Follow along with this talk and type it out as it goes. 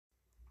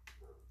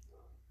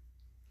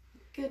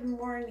Good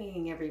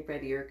morning,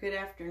 everybody, or good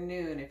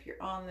afternoon. If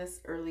you're on this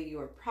early, you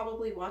are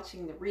probably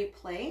watching the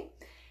replay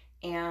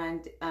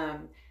and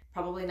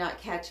probably not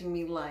catching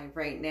me live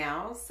right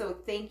now. So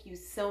thank you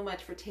so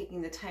much for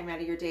taking the time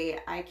out of your day.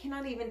 I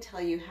cannot even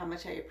tell you how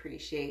much I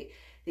appreciate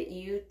that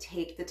you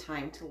take the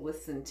time to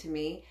listen to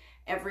me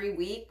every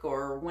week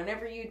or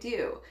whenever you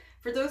do.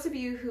 For those of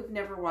you who've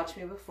never watched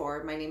me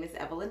before, my name is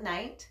Evelyn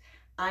Knight.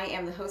 I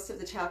am the host of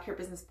the Childcare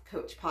Business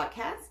Coach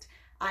podcast.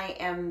 I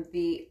am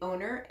the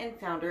owner and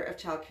founder of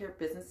Childcare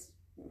Business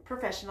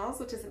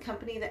Professionals, which is a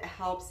company that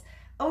helps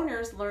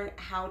owners learn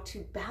how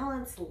to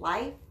balance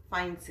life,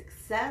 find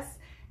success,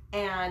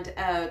 and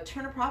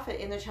turn a profit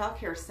in their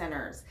childcare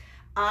centers.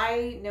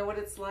 I know what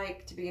it's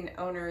like to be an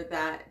owner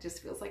that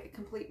just feels like a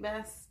complete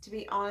mess, to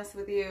be honest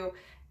with you.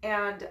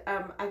 And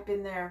I've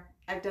been there.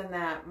 I've done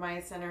that. My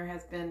center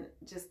has been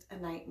just a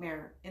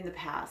nightmare in the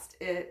past.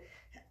 It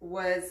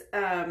was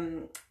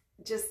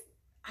just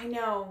I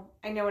know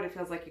what it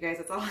feels like, you guys.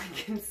 That's all I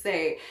can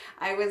say.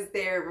 I was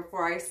there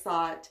before I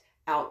sought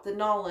out the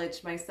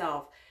knowledge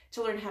myself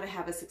to learn how to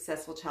have a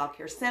successful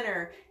childcare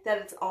center that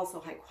it's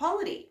also high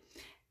quality.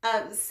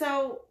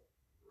 So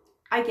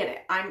I get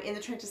it. I'm in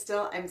the trenches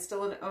still. I'm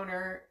still an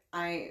owner.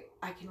 I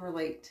can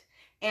relate.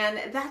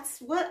 And that's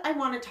what I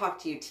want to talk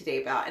to you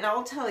today about. And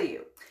I'll tell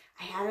you,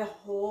 I had a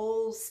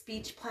whole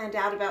speech planned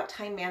out about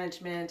time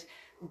management,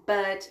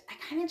 but I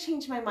kind of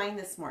changed my mind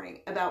this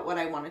morning about what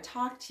I want to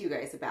talk to you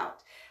guys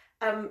about.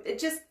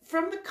 Just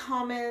from the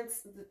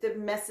comments, the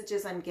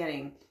messages I'm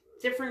getting,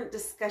 different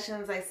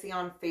discussions I see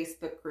on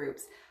Facebook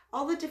groups,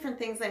 all the different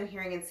things I'm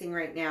hearing and seeing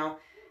right now.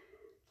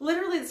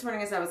 Literally this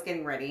morning as I was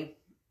getting ready,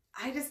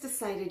 I just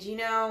decided,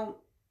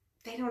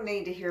 they don't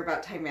need to hear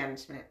about time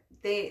management.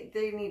 They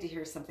need to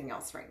hear something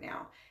else right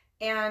now.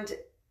 And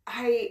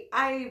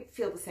I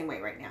feel the same way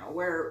right now,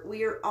 where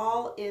we are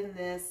all in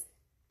this,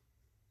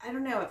 I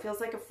don't know, it feels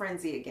like a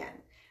frenzy again,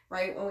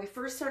 right? When we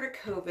first started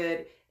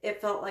COVID, it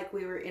felt like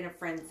we were in a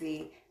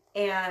frenzy.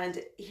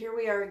 And here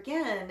we are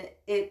again.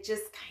 It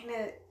just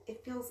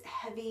it feels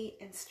heavy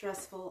and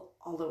stressful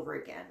all over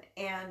again.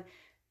 And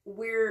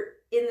we're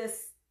in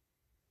this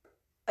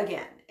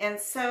again. And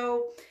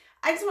so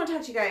I just want to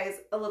talk to you guys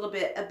a little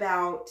bit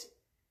about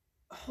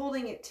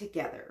holding it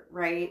together,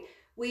 right?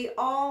 We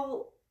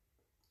all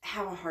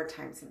have a hard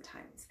time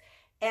sometimes.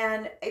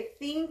 And I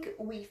think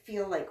we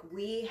feel like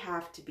we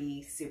have to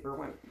be super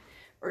women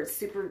or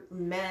super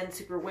men,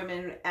 super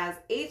women as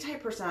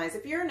A-type personalities.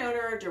 If you're an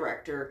owner or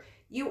director,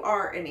 you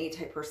are an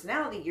A-type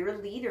personality. You're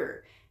a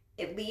leader.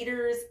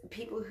 Leaders,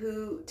 people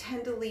who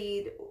tend to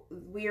lead,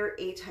 we're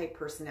A-type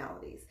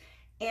personalities.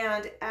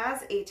 And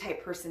as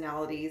A-type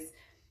personalities,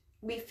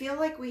 we feel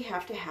like we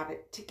have to have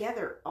it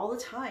together all the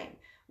time.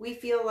 We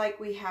feel like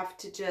we have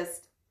to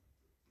just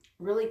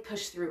really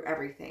push through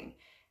everything.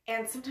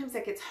 And sometimes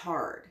that gets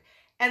hard.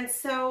 And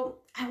so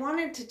I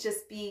wanted to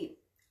just be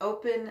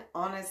open,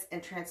 honest,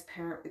 and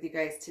transparent with you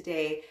guys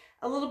today,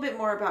 a little bit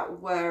more about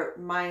where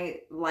my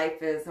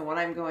life is and what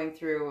I'm going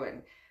through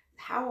and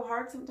how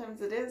hard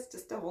sometimes it is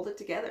just to hold it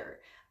together.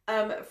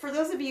 For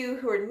those of you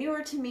who are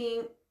newer to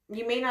me,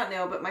 you may not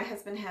know, but my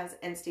husband has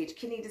end-stage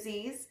kidney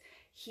disease.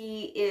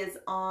 He is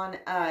on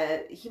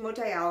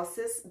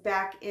hemodialysis.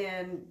 Back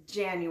in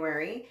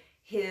January.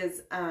 He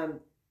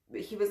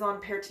was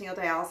on peritoneal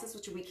dialysis,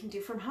 which we can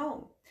do from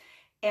home.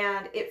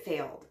 And it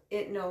failed.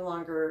 It no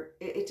longer,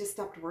 it just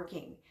stopped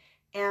working.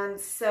 And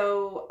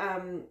so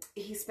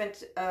he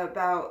spent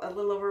about a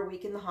little over a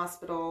week in the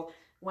hospital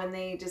when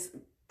they just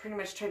pretty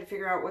much tried to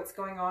figure out what's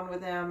going on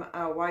with him.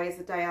 Why is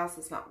the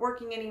dialysis not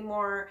working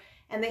anymore?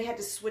 And they had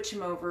to switch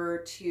him over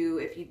to,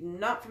 if you're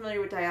not familiar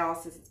with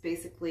dialysis, it's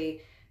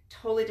basically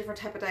totally different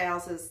type of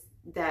dialysis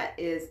that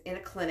is in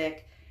a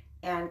clinic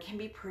and can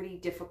be pretty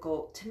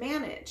difficult to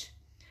manage.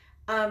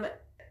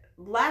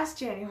 Last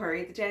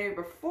January, the January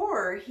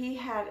before, he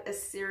had a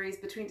series,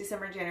 between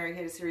December and January, he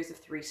had a series of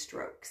 3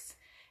 strokes.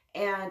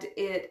 And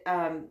it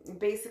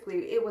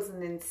basically, it was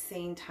an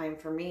insane time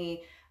for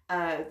me.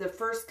 The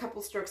first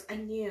couple strokes,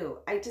 I'm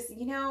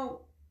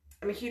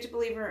a huge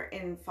believer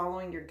in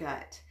following your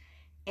gut.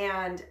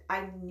 And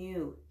I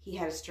knew he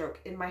had a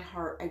stroke in my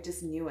heart. I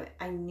just knew it.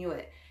 I knew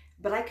it.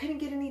 But I couldn't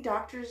get any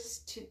doctors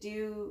to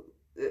do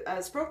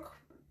a stroke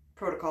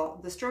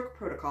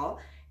protocol,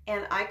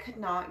 and I could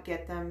not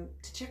get them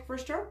to check for a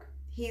stroke.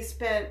 He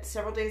spent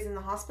several days in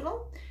the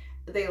hospital.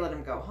 They let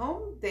him go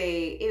home.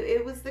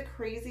 It was the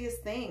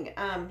craziest thing.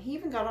 He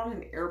even got on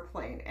an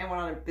airplane and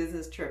went on a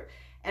business trip.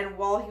 And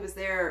while he was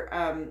there,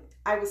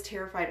 I was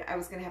terrified I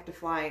was going to have to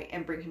fly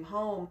and bring him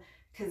home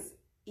because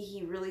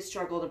he really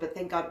struggled. But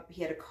thank God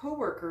he had a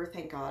coworker.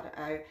 Thank God.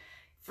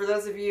 For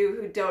those of you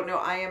who don't know,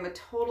 I am a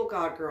total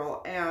God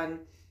girl, and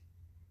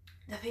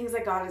the things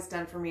that God has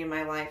done for me in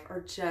my life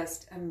are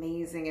just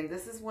amazing. And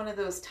this is one of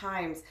those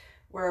times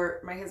where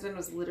my husband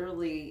was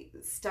literally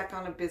stuck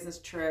on a business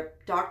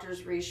trip.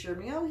 Doctors reassured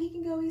me, oh, he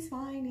can go, he's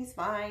fine,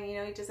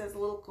 he just has a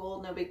little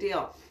cold, no big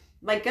deal.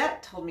 My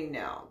gut told me,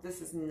 no, this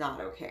is not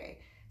okay.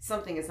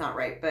 Something is not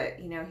right. But,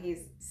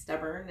 he's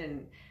stubborn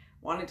and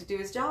wanted to do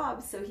his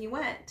job, so he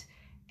went.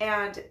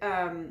 And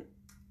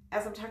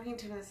as I'm talking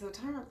to him this whole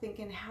time, I'm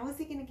thinking, how is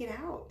he going to get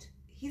out?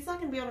 He's not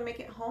going to be able to make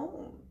it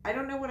home. I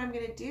don't know what I'm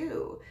going to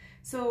do.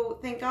 So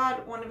thank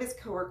God one of his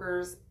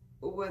coworkers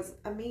was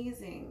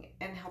amazing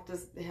and help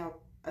us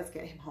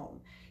get him home.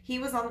 He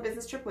was on the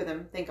business trip with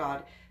him, thank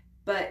God.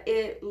 But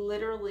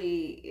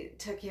it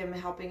took him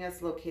helping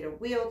us locate a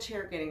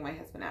wheelchair, getting my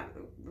husband out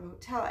of the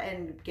hotel,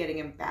 and getting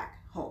him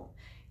back home.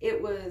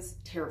 It was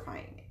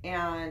terrifying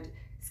and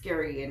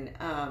scary,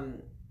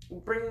 and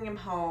bringing him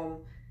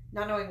home,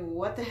 not knowing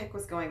what the heck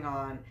was going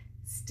on.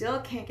 Still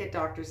can't get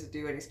doctors to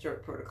do any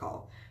stroke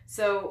protocol.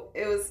 So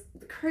it was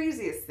the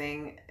craziest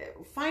thing.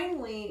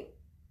 Finally,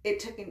 it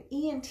took an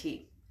ENT,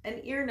 an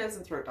ear, nose,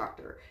 and throat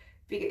doctor.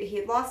 He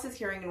had lost his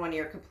hearing in one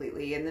ear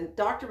completely, and the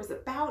doctor was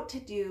about to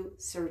do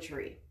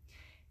surgery.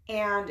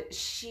 And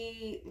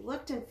she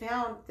looked and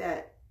found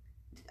that,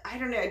 I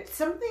don't know,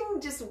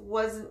 something just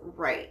wasn't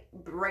right.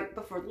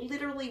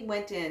 Literally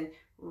went in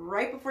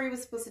right before he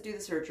was supposed to do the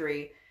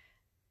surgery.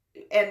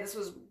 And this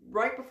was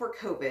right before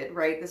COVID,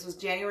 right? This was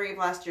January of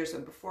last year, so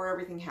before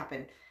everything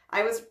happened.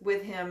 I was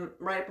with him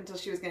right up until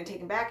she was going to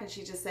take him back, and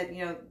she just said,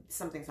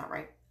 something's not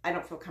right. I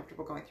don't feel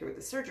comfortable going through with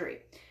the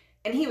surgery.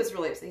 And he was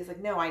really upset. He's like,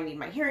 no, I need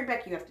my hearing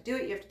back. You have to do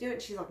it. You have to do it.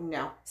 And she's like,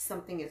 no,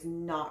 something is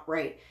not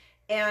right.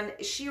 And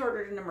she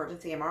ordered an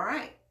emergency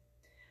MRI.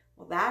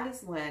 Well, that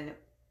is when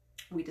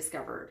we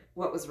discovered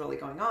what was really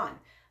going on.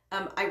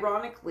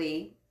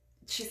 Ironically,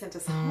 she sent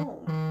us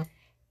home.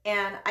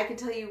 And I can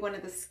tell you one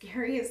of the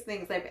scariest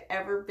things I've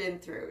ever been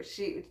through.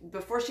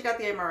 Before she got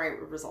the MRI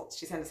results,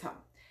 she sent us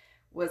home,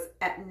 was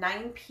at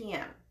 9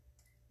 p.m.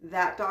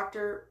 That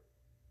doctor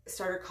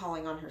started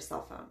calling on her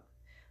cell phone.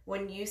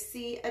 When you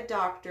see a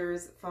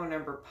doctor's phone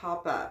number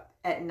pop up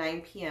at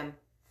 9 p.m.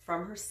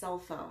 from her cell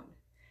phone,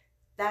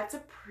 that's a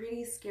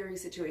pretty scary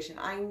situation.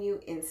 I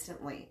knew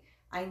instantly.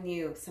 I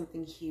knew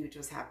something huge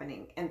was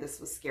happening, and this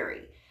was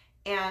scary.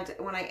 And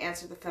when I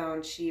answered the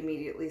phone, she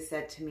immediately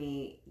said to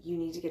me, you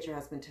need to get your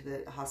husband to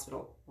the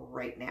hospital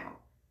right now.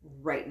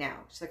 Right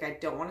now. She's like, I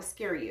don't want to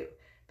scare you,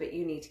 but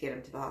you need to get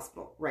him to the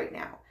hospital right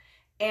now.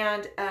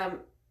 And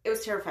it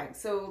was terrifying.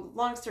 So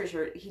long story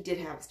short, he did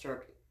have a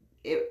stroke.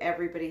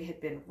 Everybody had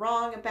been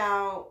wrong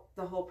about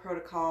the whole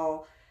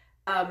protocol.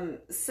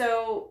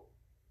 So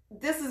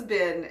this has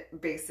been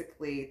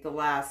basically the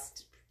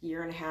last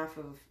year and a half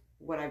of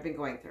what I've been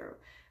going through.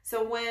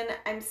 So when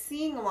I'm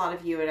seeing a lot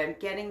of you and I'm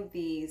getting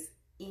these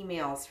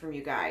emails from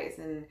you guys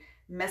and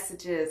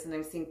messages and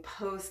I'm seeing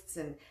posts,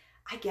 and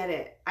I get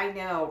it. I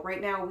know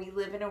right now we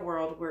live in a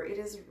world where it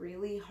is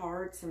really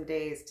hard some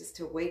days just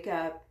to wake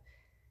up,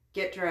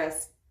 get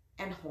dressed,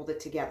 and hold it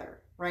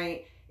together,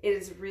 right? It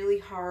is really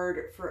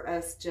hard for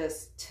us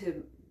just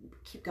to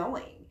keep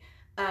going.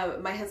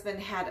 My husband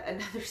had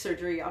another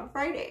surgery on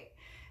Friday.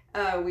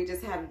 We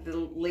just had the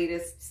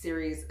latest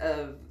series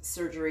of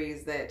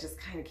surgeries that just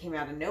kind of came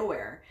out of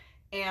nowhere.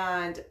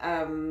 And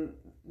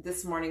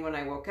this morning when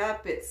I woke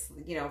up, it's,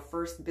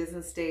 first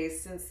business day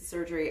since the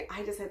surgery.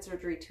 I just had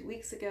surgery 2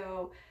 weeks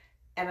ago,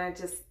 and I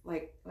just I'm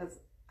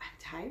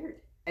tired.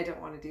 I don't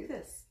want to do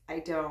this. I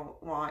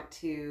don't want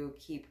to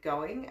keep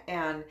going.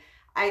 And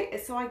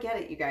so I get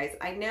it, you guys.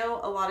 I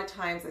know a lot of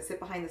times I sit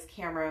behind this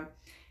camera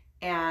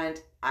and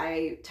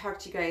I talk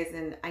to you guys,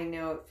 and I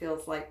know it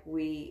feels like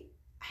I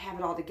have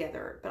it all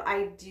together, but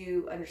I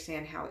do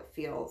understand how it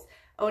feels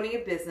owning a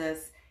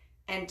business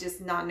and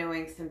just not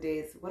knowing some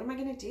days, what am I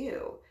going to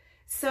do?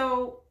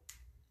 So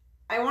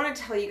I want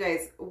to tell you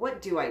guys,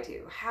 what do I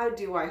do? How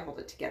do I hold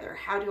it together?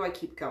 How do I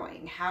keep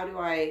going? How do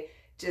I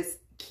just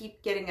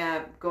keep getting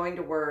up, going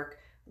to work,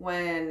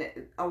 when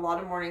a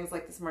lot of mornings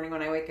like this morning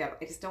when I wake up,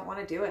 I just don't want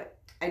to do it.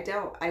 I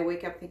don't. I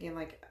wake up thinking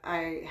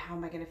how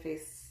am I going to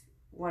face,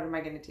 what am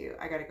I going to do?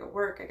 I got to go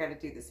work. I got to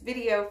do this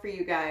video for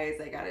you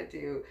guys. I got to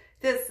do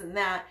this and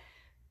that.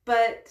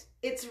 But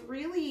it's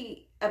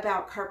really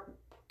about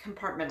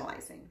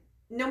compartmentalizing.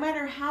 No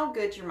matter how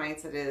good your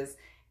mindset is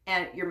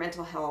and your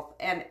mental health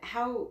and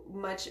how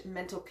much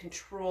mental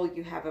control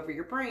you have over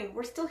your brain,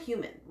 we're still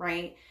human,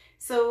 right?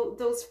 So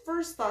those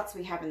first thoughts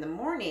we have in the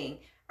morning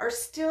are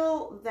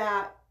still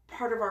that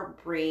part of our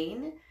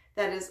brain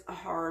that is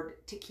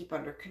hard to keep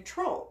under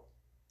control.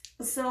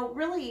 So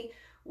really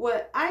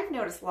what I've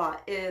noticed a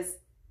lot is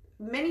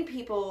many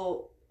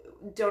people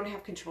don't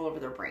have control over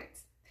their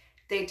brains.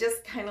 They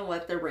just kind of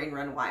let their brain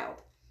run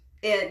wild.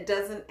 It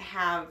doesn't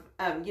have,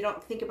 you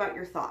don't think about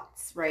your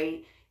thoughts,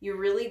 right? You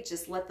really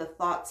just let the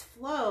thoughts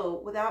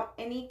flow without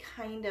any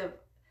kind of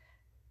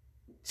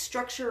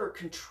structure or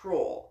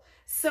control.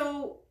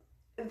 So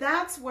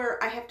that's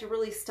where I have to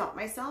really stop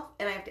myself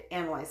and I have to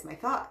analyze my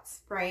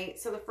thoughts, right?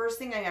 So the first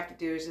thing I have to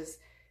do is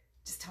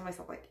just tell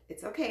myself,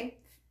 it's okay.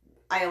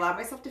 I allow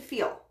myself to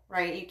feel,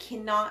 right? You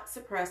cannot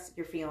suppress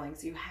your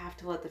feelings. You have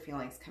to let the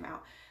feelings come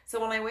out. So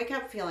when I wake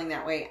up feeling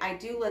that way, I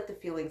do let the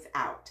feelings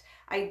out.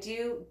 I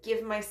do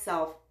give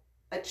myself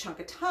a chunk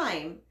of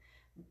time,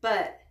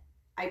 but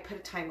I put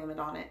a time limit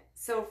on it.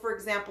 So for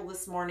example,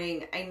 this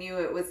morning, I knew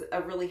it was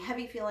a really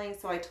heavy feeling.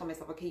 So I told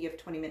myself, okay, you have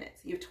 20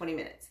 minutes. You have 20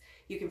 minutes.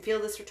 You can feel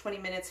this for 20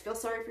 minutes. Feel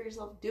sorry for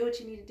yourself. Do what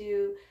you need to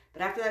do.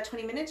 But after that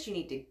 20 minutes, you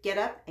need to get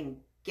up and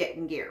get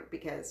in gear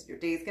because your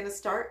day's going to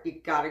start.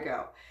 You got to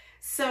go.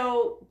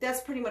 So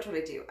that's pretty much what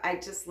I do. I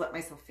just let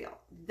myself feel.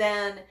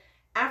 Then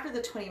after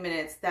the 20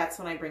 minutes, that's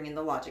when I bring in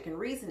the logic and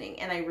reasoning,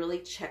 and I really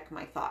check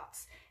my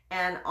thoughts.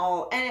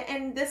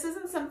 And this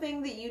isn't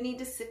something that you need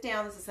to sit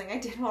down. This is something I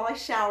did while I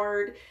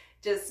showered,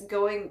 just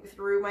going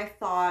through my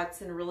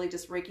thoughts and really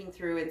just raking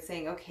through and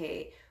saying,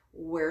 okay,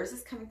 where is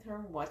this coming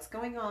from? What's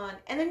going on?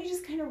 And then you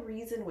just kind of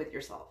reason with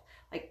yourself.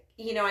 Like,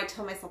 you know, I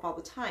tell myself all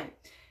the time,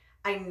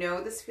 I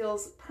know this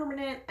feels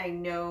permanent. I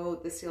know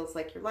this feels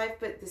like your life,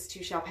 but this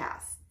too shall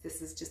pass.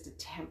 This is just a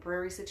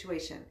temporary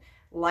situation.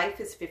 Life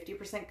is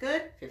 50%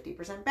 good,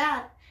 50%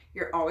 bad.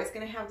 You're always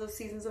going to have those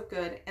seasons of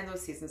good and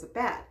those seasons of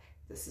bad.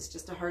 This is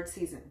just a hard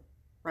season,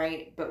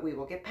 right? But we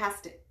will get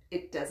past it.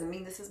 It doesn't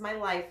mean this is my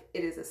life.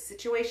 It is a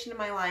situation in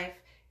my life.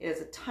 It is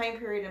a time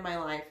period in my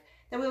life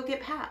that we'll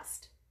get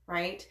past,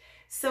 right?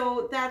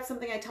 So that's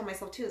something I tell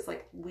myself too, is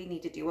like, we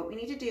need to do what we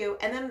need to do.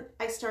 And then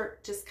I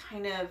start just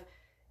kind of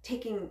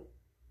taking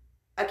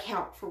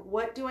account for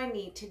what do I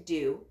need to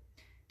do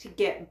to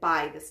get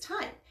by this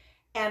time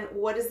and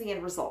what is the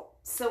end result.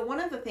 So one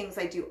of the things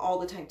I do all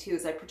the time too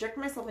is I project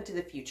myself into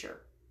the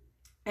future,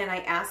 and I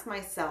ask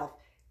myself,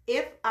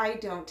 if I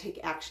don't take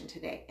action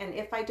today, and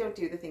if I don't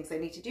do the things I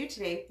need to do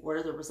today, what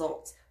are the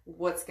results?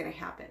 What's going to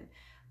happen?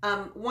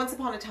 Once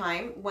upon a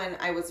time, when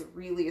I was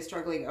really a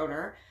struggling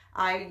owner,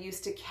 I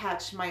used to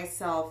catch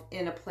myself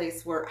in a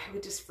place where I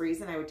would just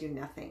freeze and I would do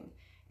nothing.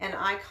 And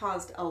I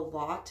caused a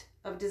lot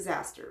of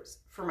disasters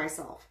for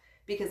myself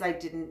because I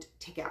didn't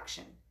take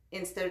action.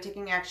 Instead of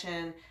taking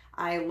action,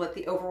 I let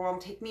the overwhelm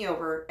take me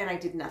over and I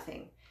did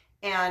nothing.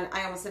 And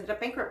I almost ended up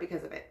bankrupt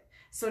because of it.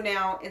 So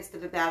now,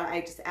 instead of that,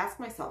 I just ask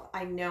myself,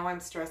 I know I'm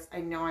stressed, I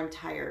know I'm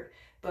tired,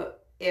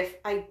 but if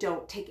I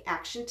don't take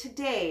action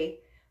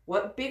today,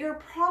 what bigger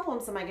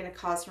problems am I going to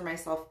cause for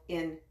myself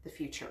in the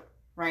future,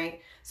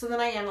 right? So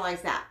then I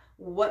analyze that.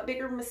 What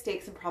bigger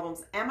mistakes and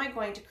problems am I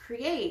going to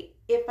create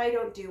if I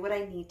don't do what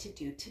I need to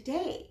do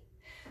today?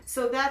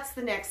 So that's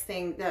the next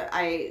thing that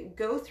I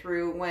go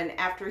through when,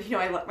 after, you know,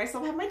 I let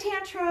myself have my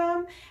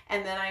tantrum,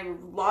 and then I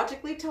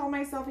logically tell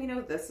myself, you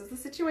know, this is the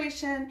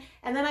situation.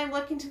 And then I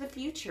look into the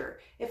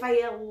future. If I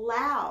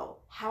allow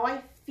how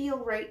I feel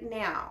right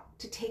now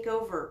to take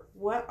over,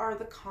 what are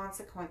the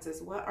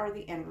consequences? What are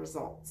the end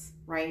results,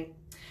 right?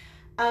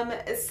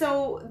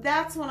 So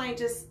that's when I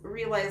just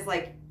realized,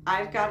 like,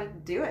 I've got to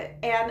do it,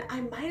 and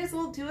I might as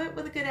well do it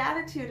with a good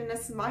attitude and a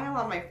smile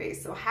on my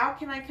face. So how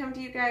can I come to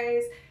you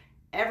guys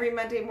every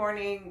Monday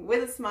morning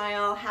with a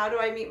smile? How do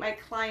I meet my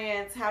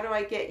clients? How do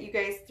I get you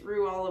guys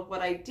through all of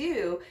what I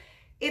do?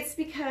 It's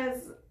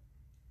because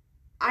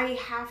I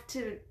have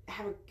to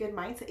have a good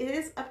mindset. It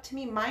is up to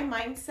me. My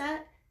mindset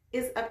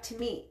is up to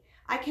me.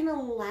 I can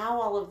allow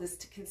all of this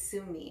to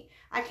consume me.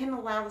 I can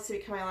allow this to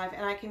become my life,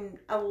 and I can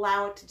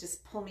allow it to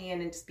just pull me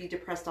in and just be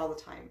depressed all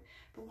the time.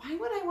 But why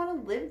would I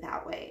want to live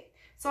that way?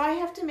 So I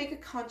have to make a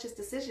conscious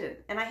decision,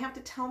 and I have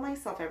to tell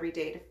myself every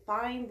day to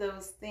find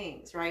those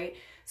things, right?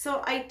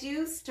 So I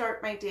do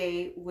start my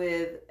day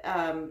with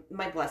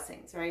my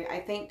blessings, right? I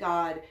thank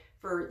God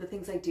for the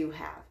things I do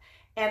have.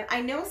 And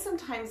I know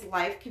sometimes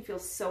life can feel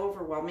so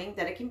overwhelming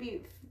that it can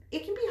be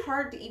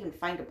hard to even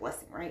find a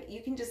blessing, right?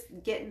 You can just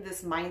get in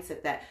this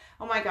mindset that,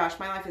 oh my gosh,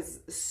 my life is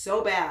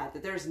so bad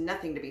that there's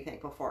nothing to be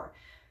thankful for.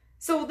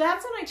 So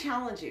that's when I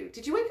challenge you.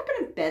 Did you wake up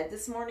in a bed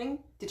this morning?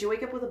 Did you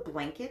wake up with a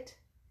blanket?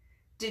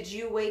 Did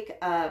you wake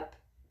up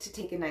to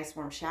take a nice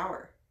warm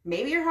shower?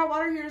 Maybe your hot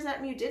water heater is out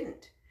and you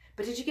didn't.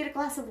 But did you get a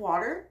glass of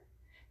water?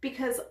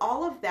 Because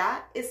all of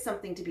that is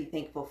something to be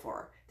thankful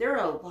for. There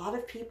are a lot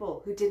of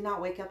people who did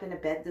not wake up in a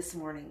bed this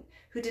morning,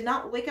 who did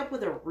not wake up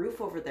with a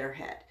roof over their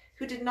head,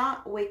 who did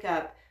not wake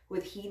up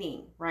with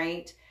heating,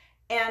 right?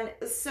 And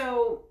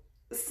so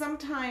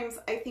sometimes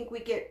I think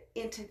we get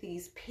into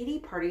these pity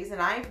parties,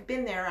 and I've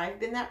been there, I've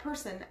been that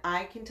person.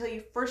 I can tell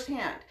you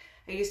firsthand,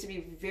 I used to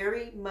be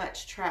very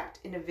much trapped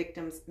in a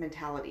victim's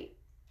mentality,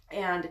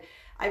 and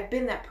I've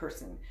been that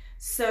person.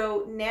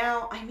 So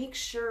now I make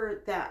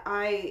sure that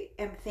I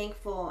am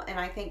thankful, and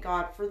I thank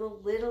God for the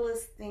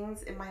littlest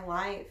things in my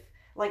life,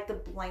 like the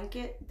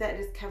blanket that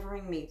is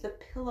covering me, the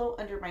pillow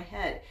under my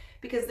head,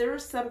 because there are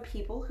some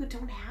people who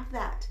don't have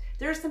that.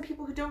 There are some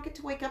people who don't get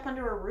to wake up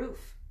under a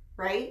roof,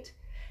 right?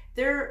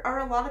 There are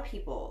a lot of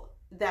people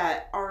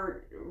that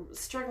are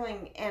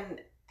struggling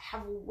and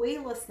have way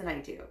less than I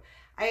do.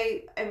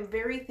 I am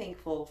very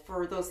thankful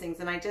for those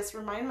things, and I just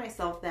remind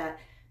myself that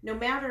no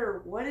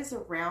matter what is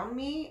around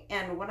me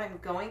and what I'm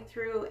going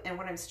through and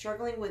what I'm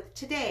struggling with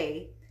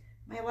today,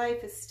 my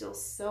life is still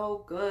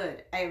so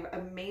good. I have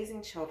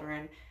amazing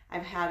children.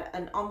 I've had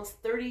an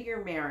almost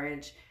 30-year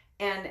marriage,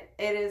 and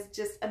it is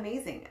just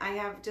amazing. I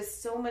have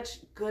just so much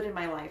good in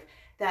my life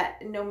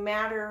that no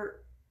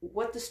matter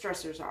what the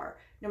stressors are,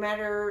 no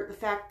matter the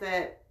fact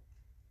that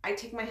I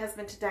take my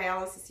husband to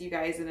dialysis, you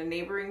guys, in a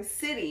neighboring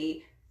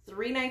city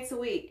 3 nights a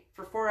week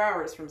for 4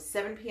 hours from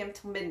 7 p.m.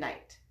 till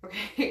midnight,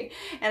 okay?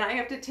 And I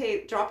have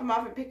to drop him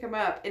off and pick him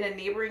up in a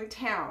neighboring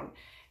town.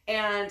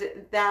 And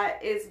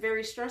that is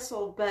very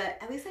stressful, but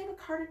at least I have a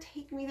car to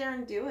take me there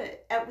and do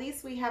it. At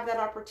least we have that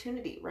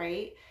opportunity,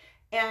 right?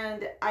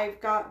 And I've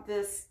got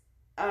this,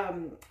 I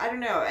don't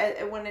know,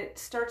 when it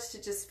starts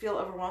to just feel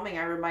overwhelming,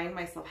 I remind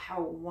myself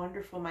how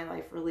wonderful my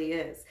life really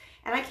is.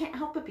 And I can't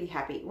help but be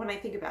happy when I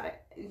think about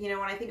it. You know,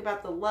 when I think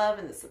about the love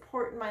and the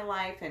support in my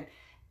life and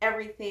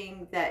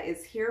everything that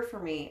is here for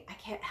me, I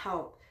can't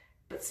help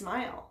but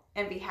smile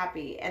and be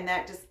happy. And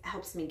that just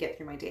helps me get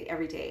through my day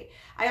every day.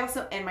 I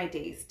also end my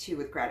days too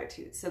with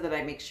gratitude so that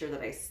I make sure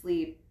that I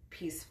sleep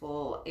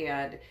peaceful.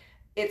 And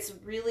it's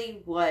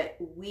really what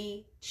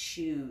we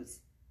choose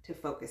to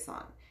focus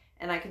on.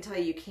 And I can tell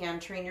you, you can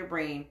train your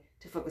brain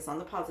to focus on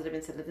the positive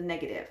instead of the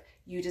negative.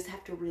 You just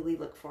have to really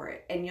look for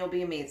it, and you'll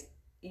be amazed.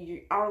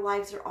 Our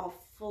lives are all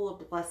full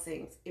of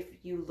blessings if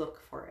you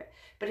look for it.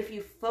 But if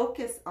you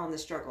focus on the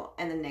struggle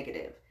and the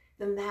negative,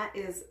 then that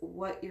is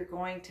what you're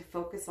going to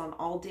focus on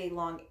all day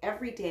long,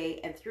 every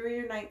day, and through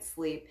your night's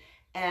sleep,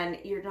 and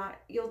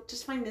you'll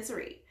just find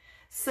misery.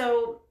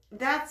 So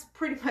that's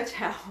pretty much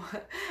how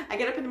I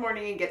get up in the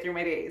morning and get through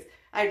my days.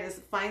 I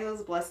just find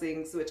those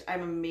blessings, which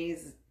I'm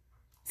amazed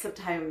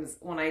sometimes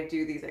when I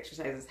do these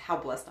exercises, how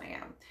blessed I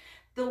am.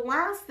 The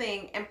last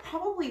thing, and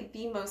probably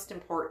the most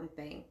important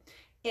thing,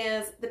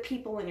 is the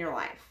people in your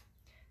life,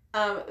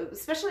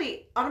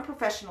 especially on a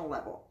professional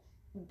level.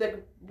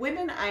 The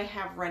women I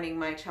have running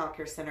my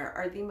childcare center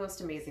are the most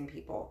amazing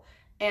people,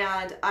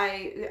 and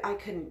I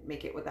couldn't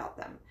make it without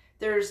them.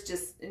 There's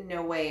just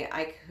no way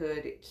I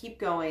could keep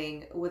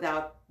going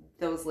without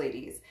those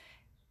ladies.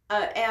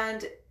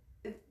 And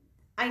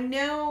I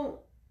know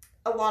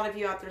a lot of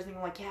you out there thinking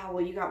like, yeah,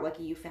 well, you got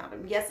lucky, you found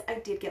him. Yes, I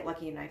did get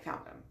lucky and I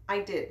found him. I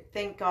did.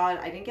 Thank God.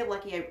 I didn't get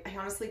lucky. I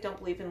honestly don't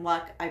believe in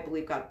luck. I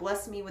believe God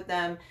blessed me with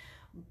them.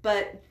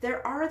 But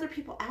there are other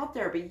people out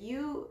there. But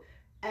you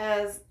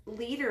as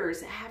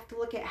leaders have to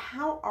look at,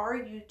 how are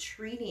you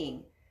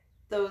treating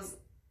those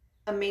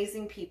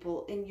amazing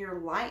people in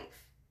your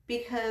life?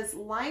 Because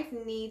life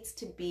needs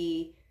to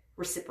be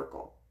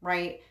reciprocal,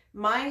 right?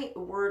 My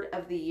word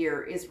of the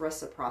year is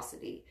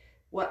reciprocity.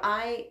 What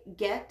I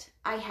get,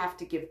 I have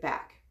to give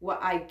back. What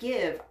I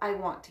give, I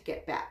want to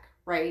get back,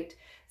 right?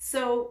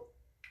 So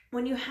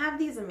when you have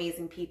these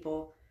amazing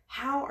people,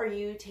 how are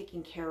you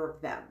taking care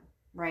of them,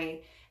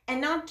 right?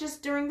 And not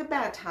just during the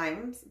bad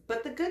times,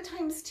 but the good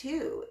times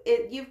too.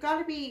 You've got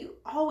to be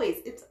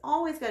it's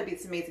always got to be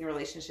this amazing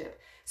relationship.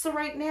 So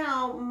right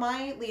now,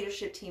 my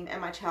leadership team at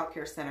my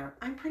childcare center,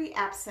 I'm pretty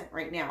absent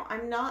right now.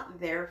 I'm not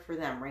there for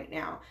them right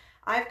now.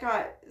 I've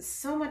got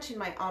so much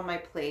on my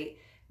plate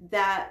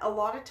that a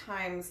lot of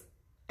times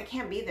I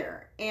can't be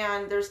there.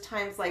 And there's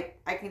times like,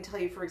 I can tell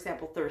you, for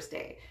example,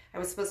 Thursday. I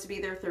was supposed to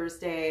be there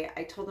Thursday.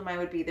 I told them I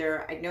would be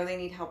there. I know they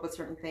need help with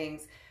certain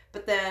things.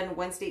 But then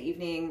Wednesday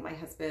evening, my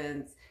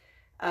husband's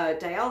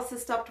dialysis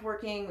stopped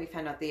working. We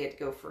found out they had to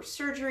go for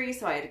surgery.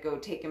 So I had to go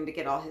take him to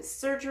get all his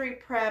surgery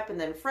prep.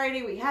 And then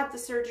Friday we had the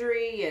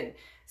surgery. And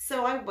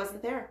so I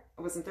wasn't there.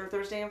 I wasn't there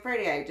Thursday and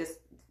Friday.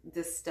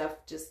 This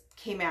stuff just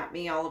came at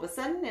me all of a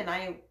sudden and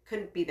I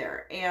couldn't be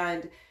there.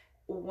 And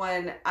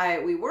when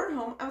we were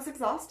home, I was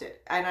exhausted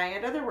and I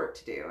had other work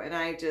to do, and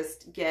I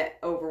just get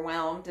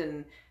overwhelmed,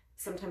 and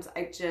sometimes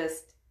I'm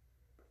just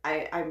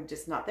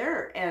not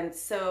there. And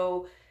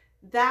so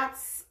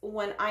that's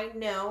when I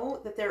know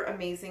that they're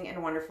amazing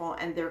and wonderful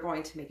and they're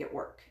going to make it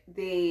work.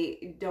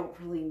 They don't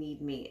really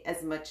need me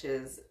as much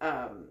as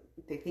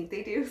they think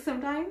they do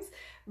sometimes,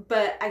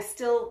 but I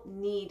still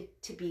need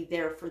to be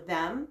there for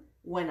them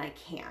when I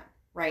can,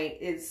 right?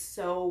 It's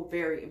so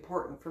very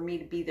important for me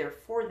to be there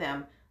for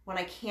them when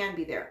I can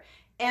be there,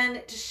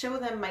 and to show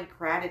them my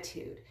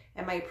gratitude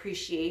and my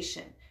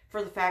appreciation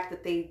for the fact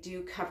that they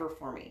do cover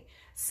for me.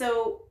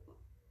 So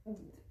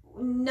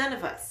none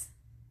of us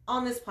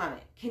on this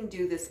planet can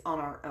do this on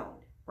our own,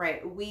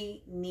 right?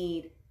 We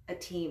need a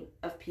team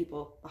of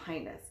people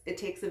behind us. It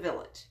takes a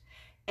village.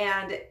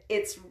 And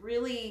it's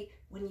really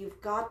when you've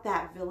got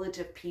that village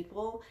of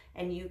people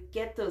and you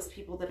get those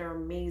people that are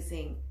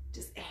amazing,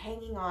 just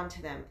hanging on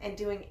to them and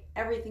doing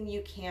everything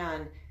you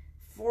can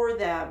for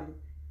them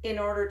in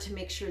order to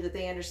make sure that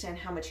they understand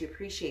how much you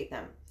appreciate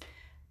them.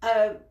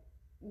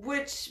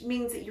 Which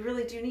means that you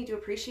really do need to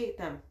appreciate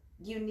them.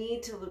 You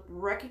need to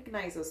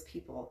recognize those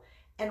people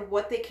and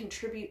what they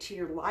contribute to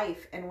your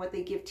life and what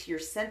they give to your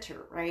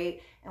center,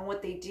 right? And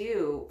what they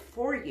do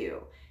for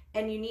you.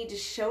 And you need to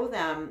show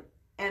them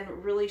and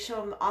really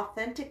show them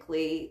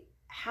authentically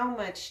how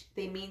much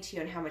they mean to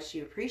you and how much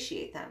you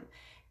appreciate them.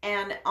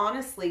 And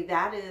honestly,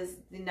 that is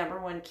the number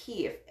one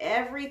key. If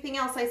everything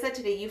else I said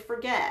today you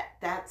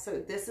forget,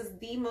 this is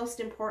the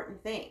most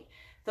important thing.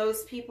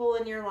 Those people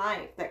in your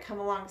life that come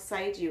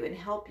alongside you and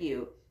help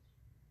you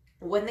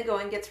when the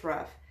going gets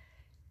rough,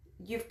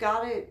 you've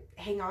got to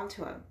hang on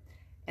to them.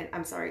 And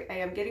I'm sorry, I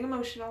am getting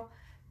emotional,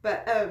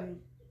 but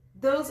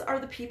those are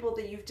the people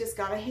that you've just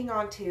got to hang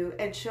on to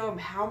and show them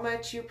how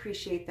much you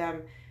appreciate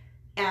them.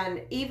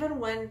 And even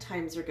when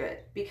times are good,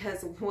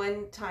 because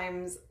when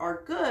times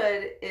are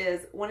good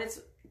is when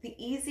it's the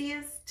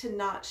easiest to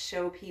not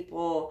show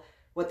people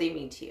what they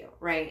mean to you,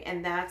 right?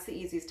 And that's the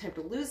easiest time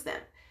to lose them.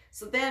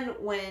 So then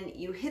when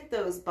you hit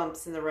those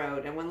bumps in the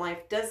road and when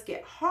life does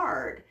get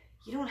hard,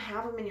 you don't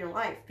have them in your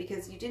life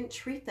because you didn't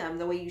treat them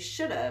the way you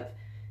should have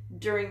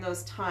during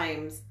those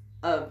times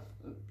of,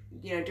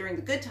 during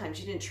the good times,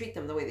 you didn't treat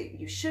them the way that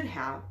you should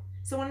have.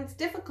 So when it's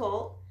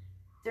difficult,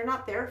 they're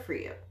not there for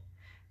you.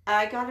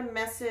 I got a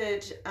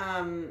message,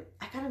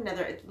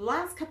 the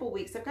last couple of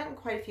weeks, I've gotten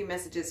quite a few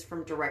messages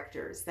from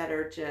directors that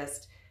are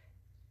just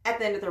at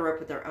the end of the rope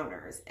with their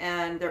owners,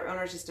 and their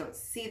owners just don't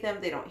see them,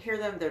 they don't hear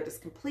them, they're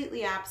just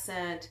completely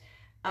absent,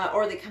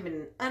 or they come in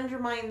and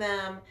undermine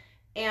them.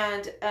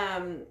 And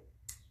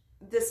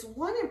this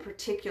one in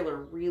particular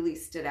really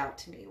stood out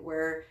to me,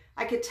 where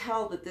I could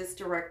tell that this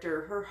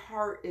director, her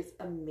heart is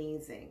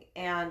amazing,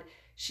 and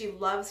she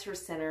loves her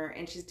center,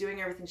 and she's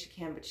doing everything she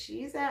can, but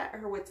she's at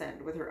her wit's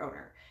end with her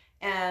owner.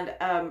 And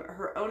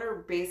her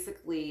owner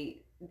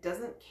basically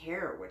doesn't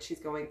care what she's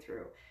going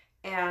through.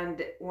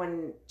 And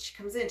when she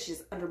comes in, she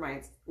just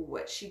undermines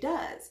what she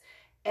does.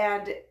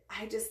 And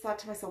I just thought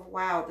to myself,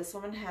 wow, this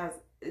woman has,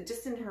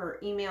 just in her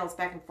emails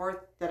back and forth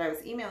that I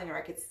was emailing her,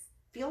 I could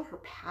feel her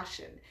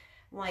passion.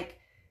 Like,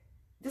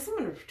 this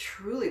woman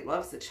truly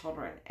loves the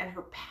children, and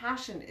her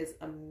passion is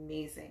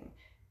amazing.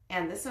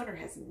 And this owner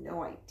has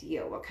no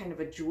idea what kind of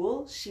a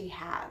jewel she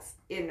has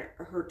in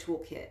her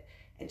toolkit.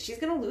 And she's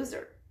going to lose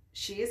her.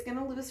 She is going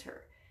to lose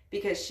her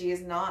because she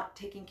is not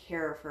taking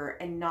care of her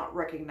and not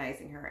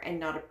recognizing her and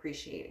not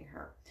appreciating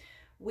her.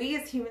 We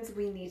as humans,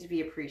 we need to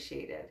be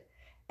appreciated.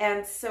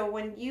 And so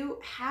when you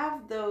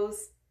have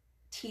those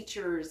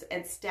teachers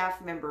and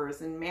staff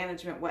members and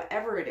management,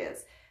 whatever it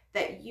is,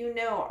 that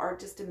are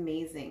just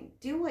amazing,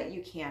 do what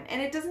you can.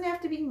 And it doesn't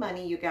have to be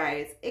money, you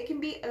guys. It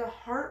can be a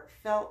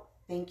heartfelt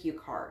thank you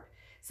card,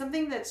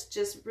 something that's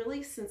just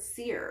really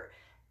sincere.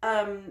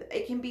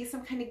 It can be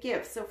some kind of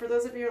gift. So for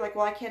those of you who are like,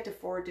 well, I can't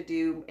afford to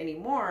do any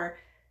more,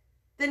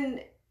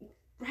 then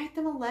write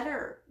them a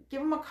letter,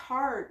 give them a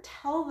card,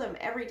 tell them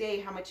every day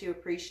how much you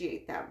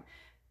appreciate them.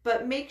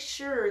 But make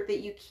sure that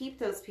you keep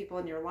those people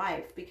in your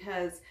life,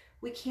 because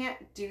we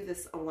can't do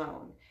this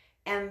alone.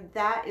 And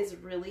that is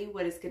really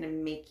what is going to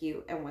make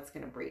you and what's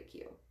going to break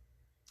you.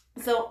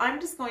 So I'm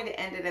just going to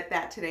end it at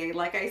that today.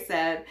 Like I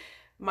said,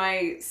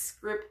 my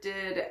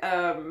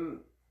scripted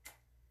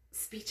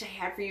speech I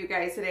had for you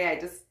guys today,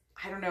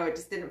 I don't know, it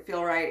just didn't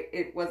feel right.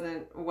 It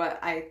wasn't what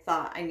I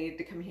thought I needed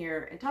to come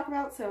here and talk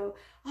about. So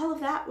all of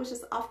that was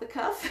just off the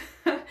cuff,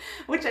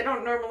 which I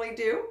don't normally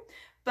do.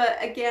 But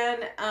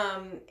again,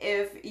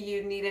 if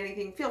you need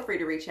anything, feel free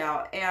to reach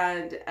out.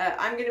 And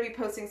I'm going to be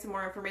posting some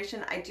more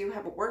information. I do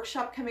have a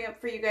workshop coming up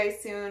for you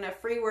guys soon, a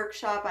free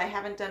workshop. I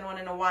haven't done one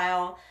in a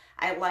while.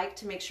 I like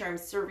to make sure I'm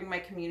serving my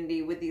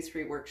community with these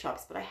free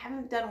workshops, but I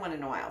haven't done one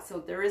in a while. So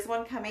there is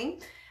one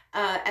coming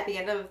at the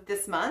end of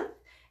this month.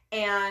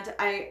 And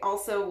I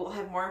also will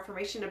have more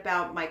information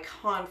about my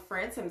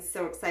conference I'm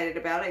so excited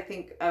about. I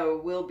think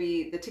will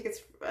be the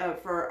tickets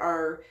for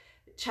our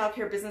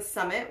Childcare Business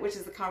Summit, which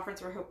is the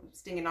conference we're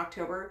hosting in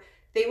October.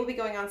 They will be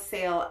going on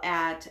sale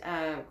at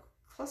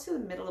close to the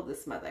middle of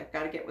this month. I've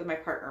got to get with my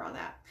partner on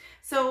that.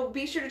 So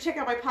be sure to check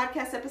out my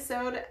podcast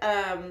episode.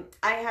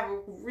 I have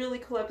a really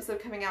cool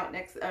episode coming out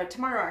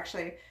tomorrow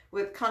actually,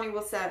 with Connie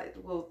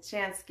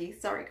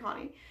Wilchansky. Sorry,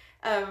 Connie.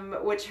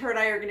 Which her and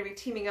I are going to be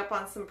teaming up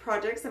on some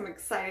projects I'm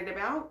excited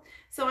about.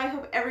 So I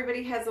hope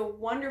everybody has a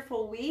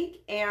wonderful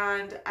week,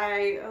 and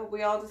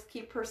we all just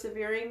keep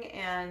persevering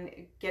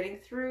and getting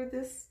through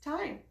this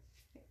time.